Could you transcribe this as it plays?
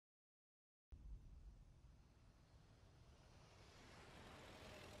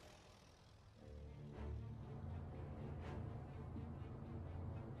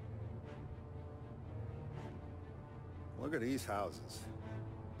Look at these houses.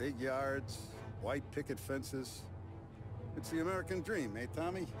 Big yards, white picket fences. It's the American dream, eh,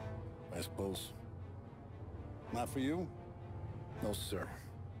 Tommy? I suppose. Not for you? No, sir.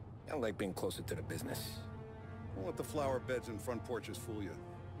 I like being closer to the business. Don't let the flower beds and front porches fool you.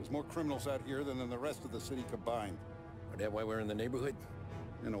 There's more criminals out here than in the rest of the city combined. Is that why we're in the neighborhood?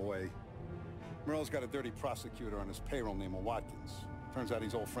 In a way. Merle's got a dirty prosecutor on his payroll named Watkins. Turns out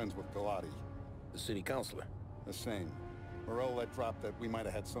he's old friends with Galati. The city councilor? The same. Morel let drop that we might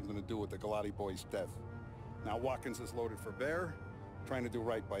have had something to do with the Galati boy's death. Now Watkins is loaded for bear, trying to do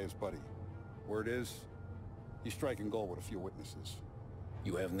right by his buddy. Word is, he's striking gold with a few witnesses.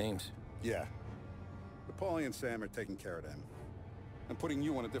 You have names? Yeah. But Paulie and Sam are taking care of them. I'm putting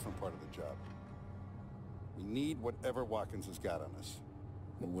you on a different part of the job. We need whatever Watkins has got on us.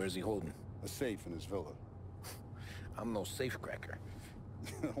 Well, where's he holding? A safe in his villa. I'm no safecracker.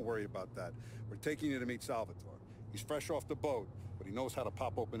 Don't worry about that. We're taking you to meet Salvatore. He's fresh off the boat, but he knows how to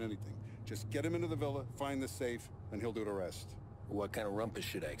pop open anything. Just get him into the villa, find the safe, and he'll do the rest. What kind of rumpus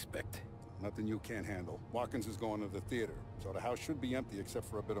should I expect? Nothing you can't handle. Watkins is going to the theater, so the house should be empty except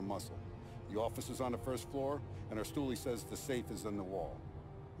for a bit of muscle. The office is on the first floor, and our stoolie says the safe is in the wall.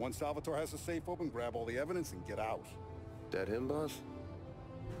 Once Salvatore has the safe open, grab all the evidence and get out. That him, boss?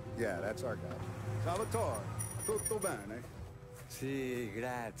 Yeah, that's our guy. Salvatore, tutto bene? Sì,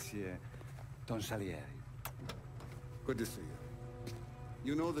 grazie, Don Salieri. Good to see you.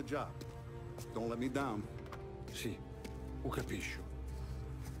 You know the job. Don't let me down. Sì, ho capisco.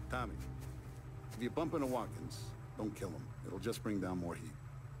 Tommy, if you bump into Watkins, don't kill him. It'll just bring down more heat.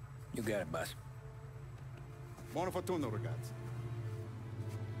 You got it, boss. Buona fortuna, ragazzi.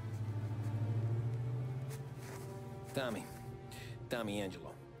 Tommy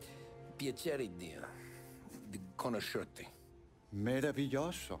Angelo. Piacere di conoscerti.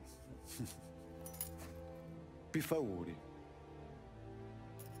 Meraviglioso. Pifauri.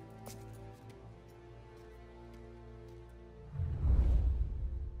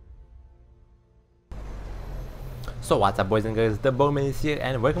 So what's up, boys and girls, the Bowman is here,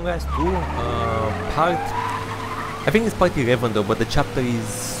 and welcome guys to part, I think it's part 11 though, but the chapter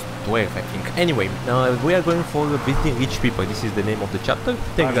is 12 I think. Anyway, we are going for visiting rich people. This is the name of the chapter.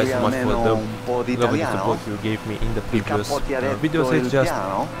 Thank you guys so much for the lovely support you gave me in the previous videos. Let's just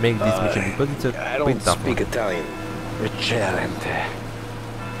make this mission because it's a pretty tough one. I don't speak Italian. Eccellente.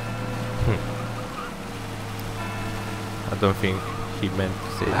 I don't think he meant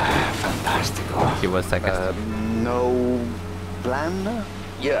to say that. Fantastico. He was sarcastic. No plan?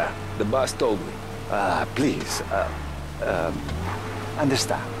 Yeah, the boss told me. Please,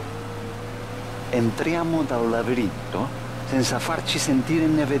 understand. Entriamo dal labirinto senza farci sentire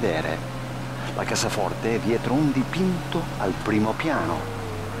né vedere. La cassaforte è dietro un dipinto al primo piano.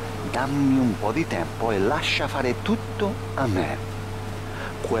 Dammi un po' di tempo e lascia fare tutto a me.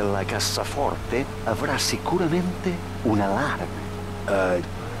 Quella cassaforte avrà sicuramente un allarme.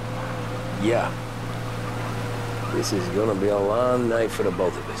 Yeah. This is gonna be a long night for the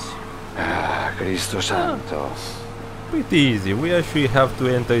both of us. Cristo santo. Pretty easy. We actually have to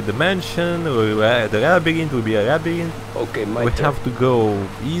enter the mansion, or the labyrinth will be a labyrinth. Okay, my we turn. have to go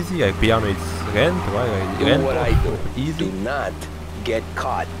easy. Like piano is rent, right? Do Rent what I do. Easy. Do not get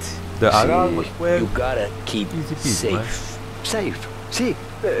caught. The alarm was well. You gotta keep Easy peasy, man. safe. Safe? Sì,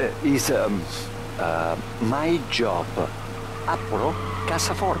 is my job. Apro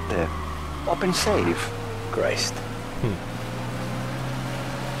cassaforte. Open safe. Christ.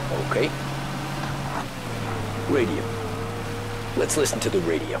 Okay. Radio. Let's listen to the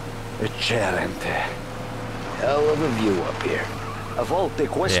radio. Eccellente. Hell of a view up here. A volte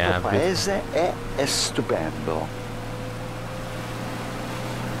questo Yeah, paese è stupendo.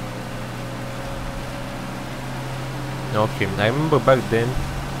 Okay, I remember back then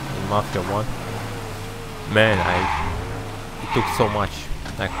in Mafia 1. Man, it took so much.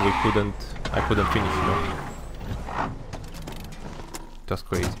 Like I couldn't finish, you know. It was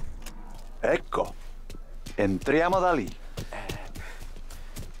crazy. Ecco. Entriamo da lì.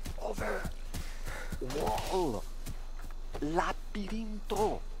 Over. Wall.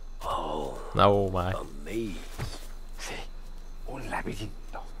 Labirinto. Oh, Oh my. a maze. Sì, un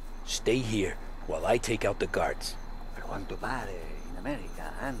labirinto. Stay here while I take out the guards. Per quanto pare in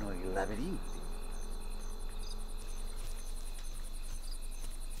America hanno i labirinti.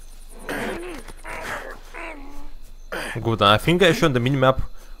 Good, I think I showed the minimap.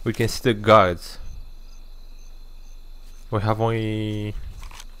 We can see the guards. We have only...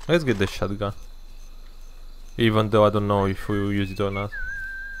 Let's get the shotgun. Even though I don't know if we will use it or not.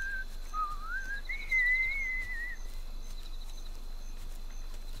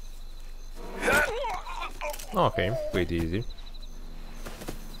 Okay, pretty easy.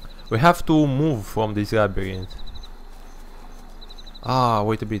 We have to move from this labyrinth. Ah,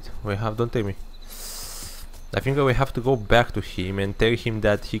 wait a bit. Don't tell me. I think we have to go back to him and tell him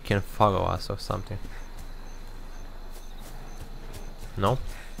that he can follow us or something. No?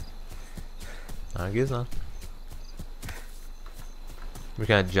 I guess not. We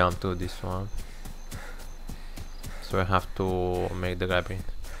can jump to this one. So I have to make the labyrinth.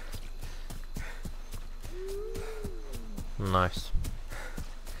 Nice.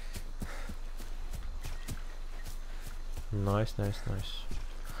 Nice.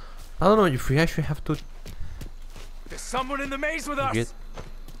 I don't know if we actually have to. There's someone in the maze with us.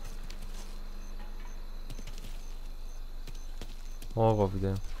 All of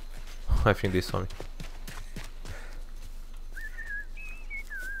them. I think they saw me.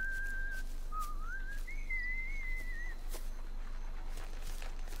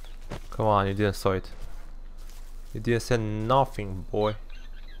 Come on, you didn't saw it. You didn't say nothing, boy.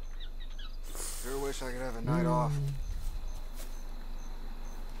 Sure wish I could have a night off.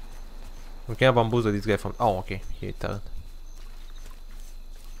 We can bamboozle this guy from. Oh, okay, he turned.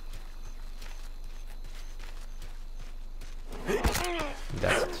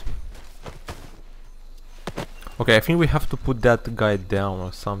 That's it. Okay, I think we have to put that guy down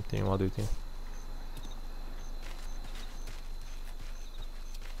or something. What do you think?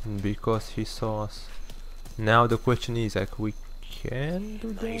 Because he saw us. Now the question is, like, we can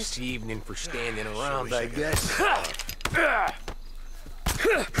do that? Nice evening for standing around, I guess.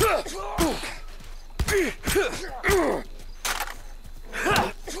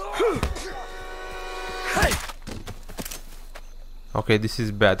 Okay, this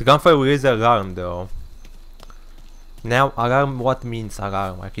is bad. Gunfire will raise alarm though. Now alarm, what means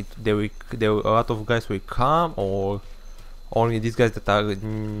alarm? Like there a lot of guys will come, or only these guys that are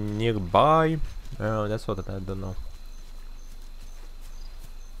nearby? That's what I don't know.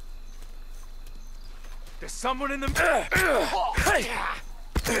 There's someone in the.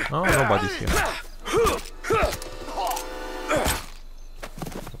 Oh, nobody's here.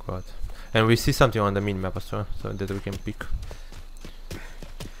 God. And we see something on the minimap as well, so that we can pick.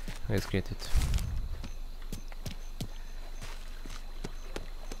 Let's get it.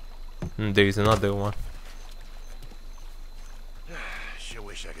 There is another one. Sure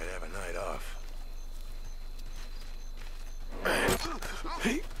wish I could have a night off.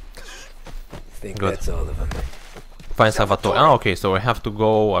 Think Good. that's all of them. Find Salvatore. Ah, okay, so I have to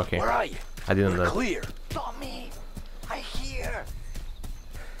go. Okay, Where are you? I didn't know. Clear. Tommy, I hear.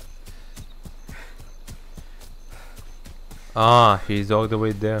 Ah, he's all the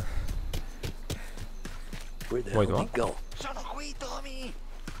way there. Where the Wait, hell what? did he go? Sono qui, Tommy.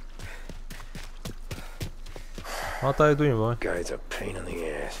 What are you doing, boy? Guy's a pain in the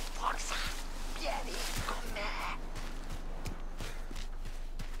ass. Forza, vieni con me.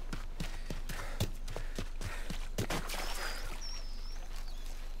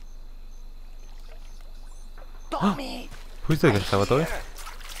 Tommy. Who's the guy, Salvatore?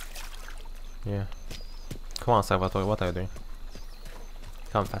 Yeah. Come on, Salvatore, what are you doing?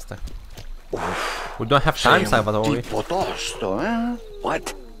 Come faster. We don't have time, Salvatore. Tipo tosto, eh?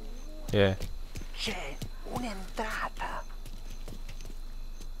 What? Yeah. C'è un'entrata.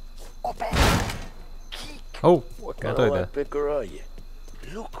 Open. Kick. Oh, What I kind thought of that. picker are you?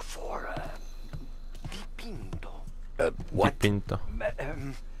 Look for dipinto. What? Pinto.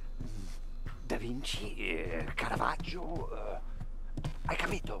 Da Vinci, Caravaggio. Hai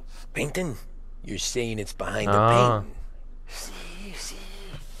capito? Painting? You're saying it's behind the Ah. painting? Sì, sì.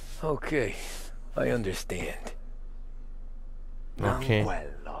 Okay, I understand. Non Okay.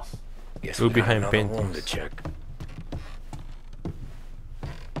 quello. Guess Who we got behind another room paintings? to check.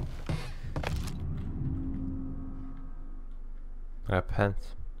 Repent.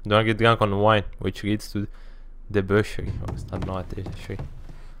 Don't get drunk on wine, which leads to debauchery. Oh, it's not actually.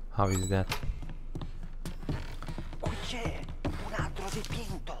 How is that? Qui c'è un altro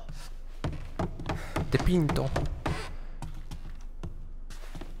dipinto. Dipinto.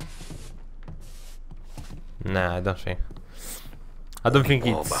 Nah, I don't think. I don't think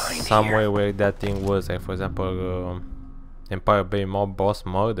wall it's behind somewhere where that thing was. Like, for example, Empire Bay mob boss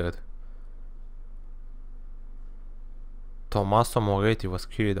murdered. Tommaso Moretti was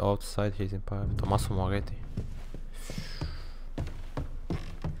killed outside his empire. Tommaso Moretti.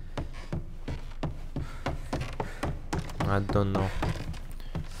 I don't know.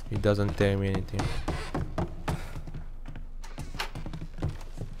 It doesn't tell me anything.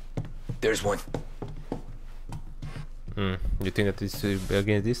 There's one. You think that it's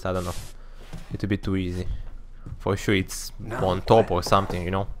against this? I don't know. It will be too easy. For sure it's on top or something, you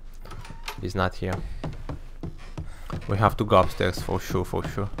know? It's not here. We have to go upstairs for sure, for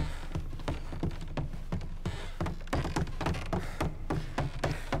sure.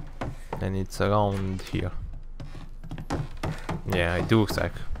 And it's around here. Yeah, it looks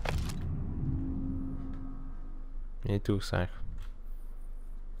like. It looks like.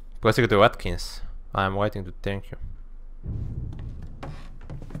 Prosecutor Watkins, I'm writing to thank you.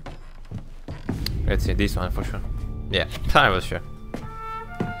 Let's see, this one for sure. Yeah, I was sure.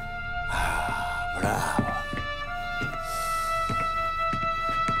 Bravo.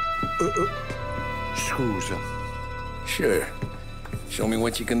 Scusa. Sure. Show me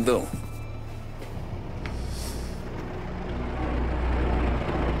what you can do.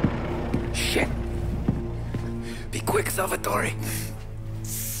 Shit. Be quick, Salvatore.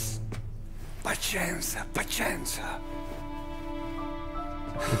 Pazienza, pazienza.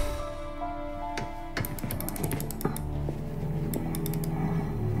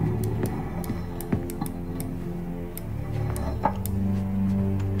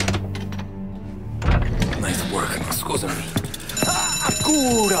 Nice work, scusami.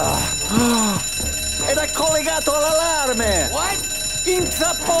 Cura! Ed è collegato all'allarme! What?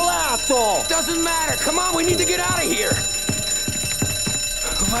 Intrappolato! Doesn't matter. Come on, we need to get out of here.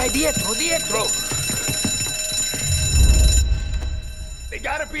 Vai dietro, dietro. They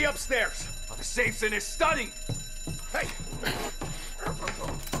gotta be upstairs. The safe's in his study. Hey.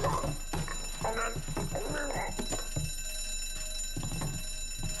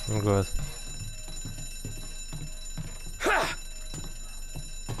 Oh god.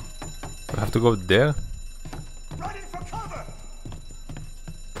 We have to go there? Running for cover.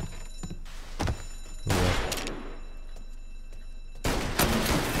 Yeah.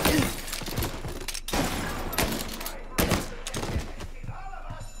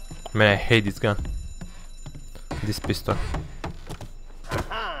 Man, I hate this gun. This pistol.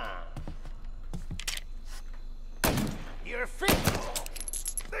 You're fit.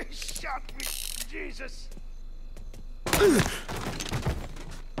 They shot me. Jesus.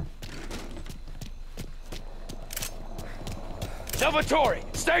 Salvatore,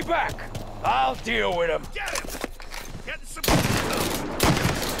 stay back. I'll deal with him. Get him. Getting some.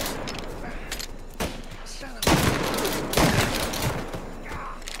 Son of a...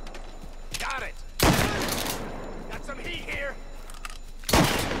 Got it. Got some heat here.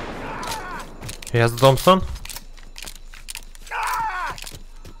 He has the Thompson?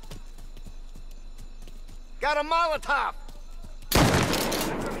 Got a Molotov.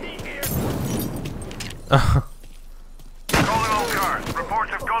 Got some heat here. Calling all cars.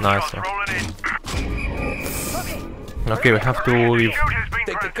 Reports of gunshots Nice. rolling in. Okay, we have to leave.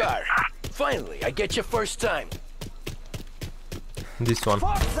 Take the car. Finally, I get you first time. This one.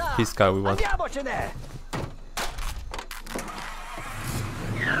 His car we want. Andiamocene!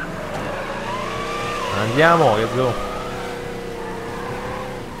 Andiamo, let's go.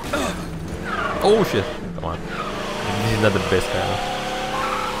 Oh shit. Come on. This is not the best car.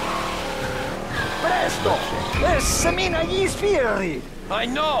 Presto! Semina gli sbirri! I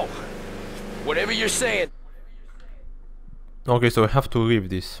know. Whatever you're saying. Okay, so we have to leave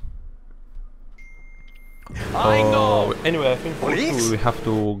this. I know. Anyway, I think Police? we have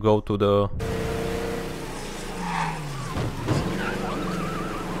to go to the...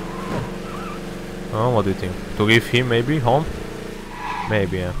 Oh, what do you think? To leave him maybe home?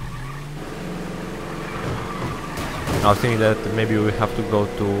 Maybe, yeah. I was thinking that maybe we have to go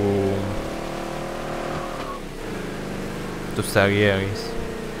to Salieri's.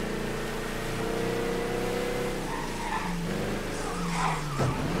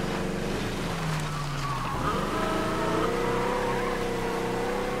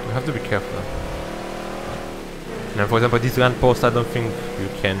 You have to be careful. Now, for example, these lamp posts, I don't think you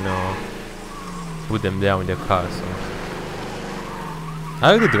can put them down in the car. So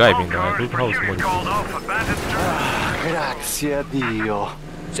I like the driving though. I think how smooth it is. Grazie a Dio.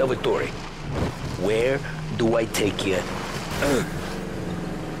 Salvatore, where do I take you? Now.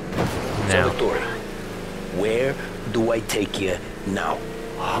 Salvatore, where do I take you now?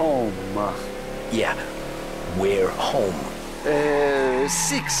 Home. Yeah, where home?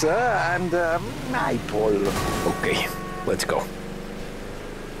 6 and Maple. Okay, let's go.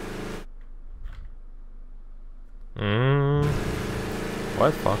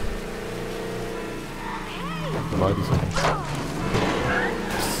 What the fuck? Why this one?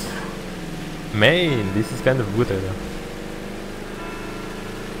 Man, this is kind of good idea.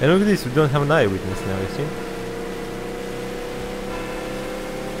 And look at this, we don't have an eyewitness now, you see?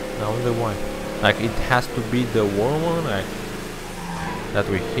 I wonder why. Like, it has to be the woman, like, that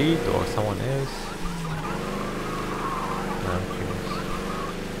we hit, or someone else. I'm curious.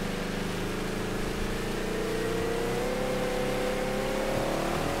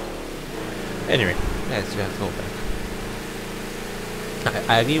 Anyway, let's just go back.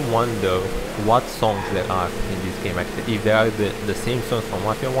 I really wonder what songs there are in this game, actually. If there are the same songs from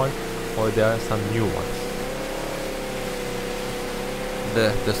Mafia 1 or there are some new ones.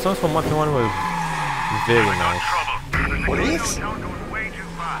 The songs from Mafia 1 were very nice. Police?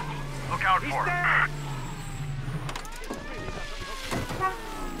 Look out for him.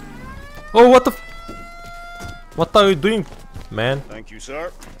 Oh, what the f— what are you doing, man? Thank you,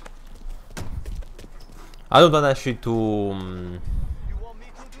 sir. I don't want actually to...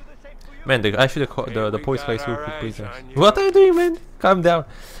 man, actually the police guys will put prisoners. What are you doing, man? Calm down.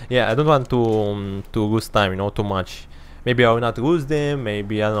 Yeah, I don't want to lose time, you know, too much. Maybe I will not lose them,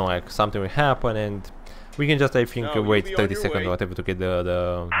 maybe, I don't know, like something will happen and we can just, I think, wait 30 seconds or whatever to get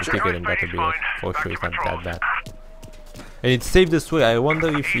the ticket, and that will be like, for sure it's not that bad. And it saved us way. I wonder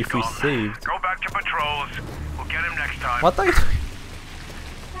if we saved. Go back to patrols. We'll get him next time. What are you doing?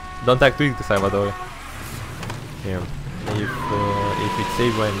 Don't act weak, Salvador. Yeah. If it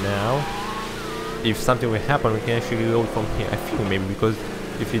saved right now, if something will happen, we can actually load from here. I feel maybe because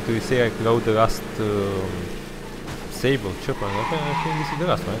if it will say like load the last save of chopper, I think this is the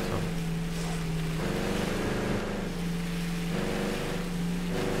last one. So.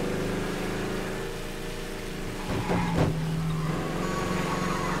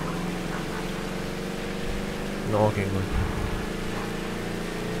 No, okay, good.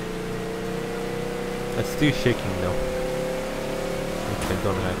 It's still shaking though. Which I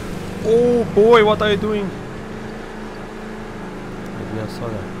don't like. Oh boy, what are you doing? I didn't saw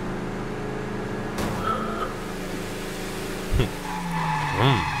that.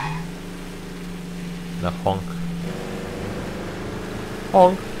 The honk.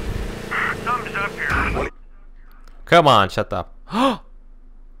 Honk. Thumbs up here. Come on, shut up.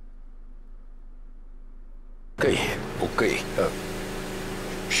 Okay,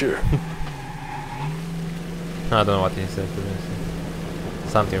 sure. I don't know what he said to me.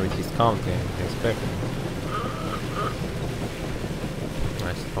 Something with his counter, I expect.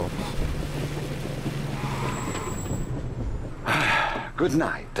 I suppose. Good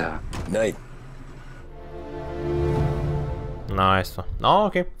night. Night. Nice one. Oh,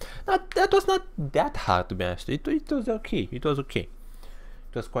 okay. That was not that hard, to be honest. It was okay. It was okay.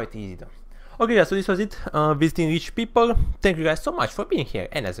 It was quite easy though. Okay guys, so this was it. Visiting rich people. Thank you guys so much for being here,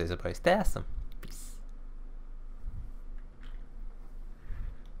 and as always, stay awesome.